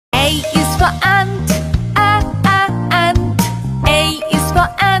is for ant, ant. A is for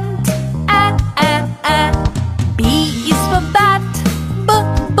ant, B is for bat,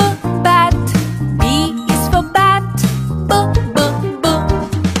 bat. B is for bat, b.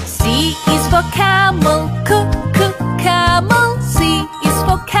 C is for camel, camel. C is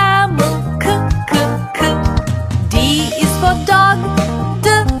for camel, k. D is for dog,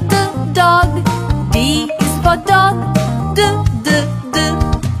 dog. D is for dog, d.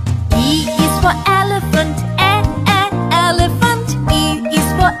 E is for elephant, elephant. E is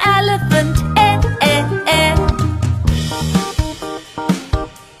for elephant,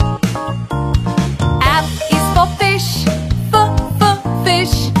 F is for fish,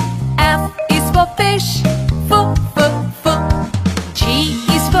 fish. F is for fish, f. G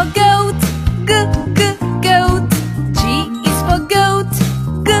is for goat, goat. G is for goat,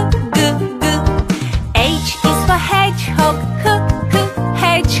 g. H is for hedgehog,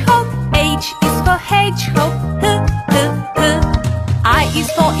 hedgehog. H is for hedgehog, I is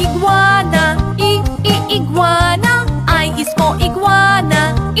for iguana, iguana. I is for iguana,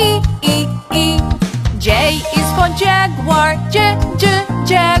 J is for jaguar,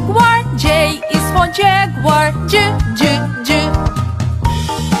 jaguar. J is for jaguar, j.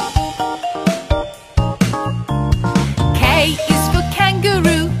 K is for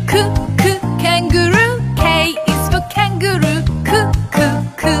kangaroo, kangaroo. K is for kangaroo, k.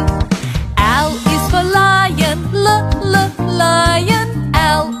 L is for lion, lion.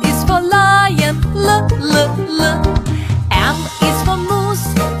 L is for lion, l. M is for moose,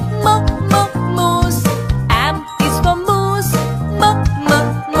 moose. M is for moose, m.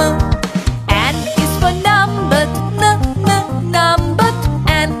 N is for numbered, numbered.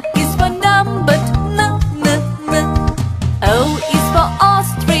 N is for numbered, n. O is for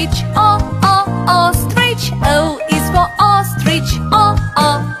ostrich, ostrich. O is for ostrich,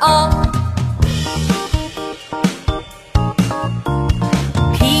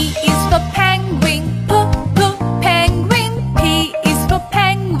 P is for penguin, penguin. P is for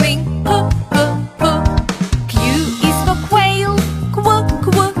penguin, p. Q is for quail,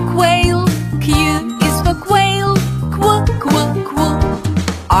 quail. Q is for quail, qu.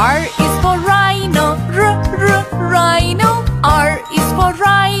 R is for rhino, rhino. R is for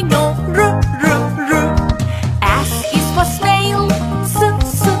rhino, r. S is for snail,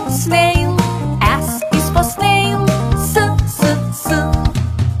 snail. S is for snail, s.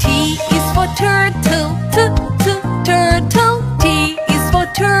 T is for turtle, turtle. T is for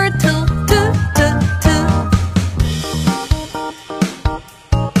turtle, t.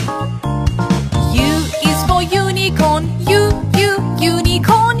 U is for unicorn,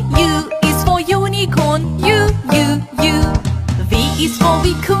 unicorn. U is for unicorn, u. V is for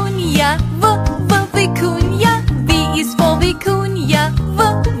vicuña, vicuña. V is for vicuña, v.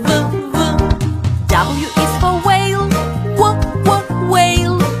 W is for whale,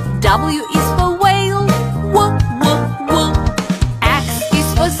 whale. W is for whale, w. X is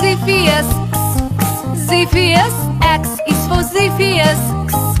for Ziphius, Ziphius. X is for Ziphius,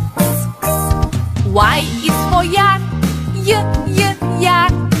 Y is for yak,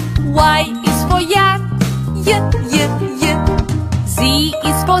 yak. Y is for yak, y. Z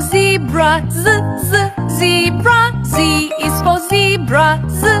is for zebra, zebra. Z is for zebra,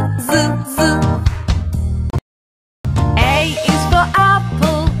 z. A is for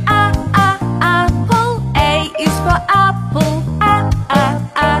apple, apple. A is for apple,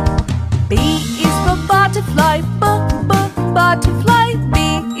 B is for butterfly, butterfly. B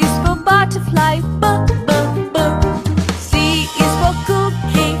is for butterfly, b. C is for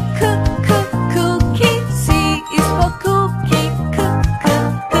cookie, cookie. C is for cookie, k.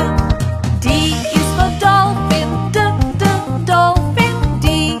 D is for dolphin, dolphin. D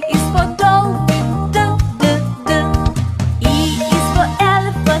is for dolphin, d. E is for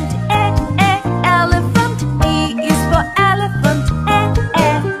elephant, elephant. E is for elephant,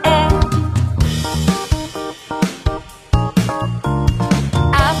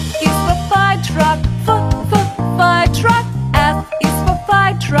 F is for fire truck,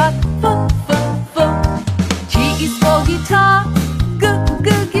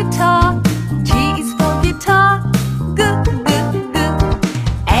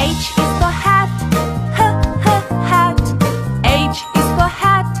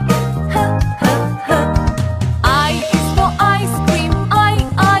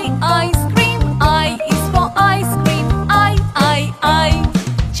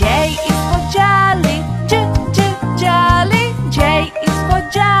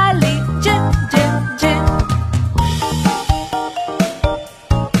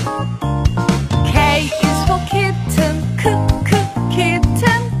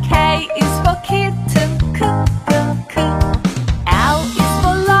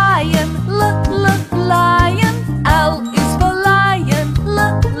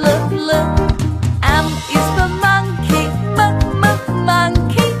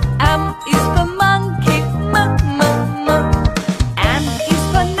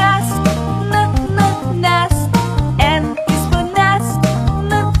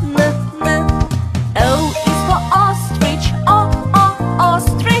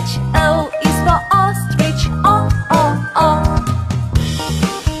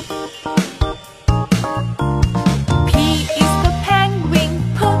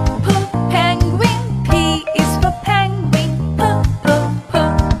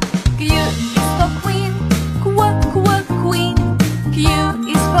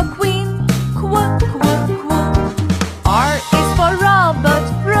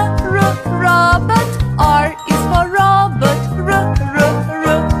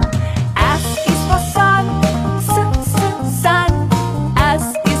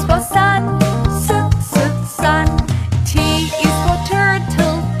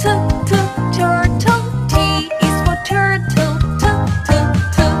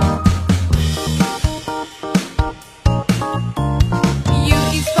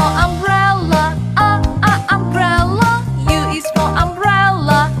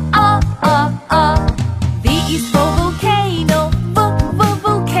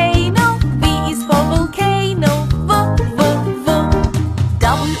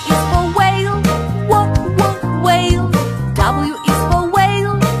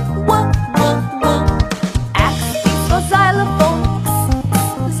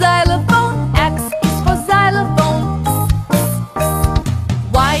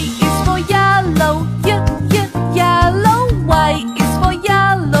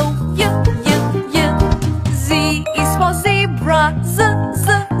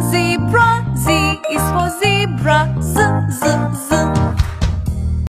 zebra,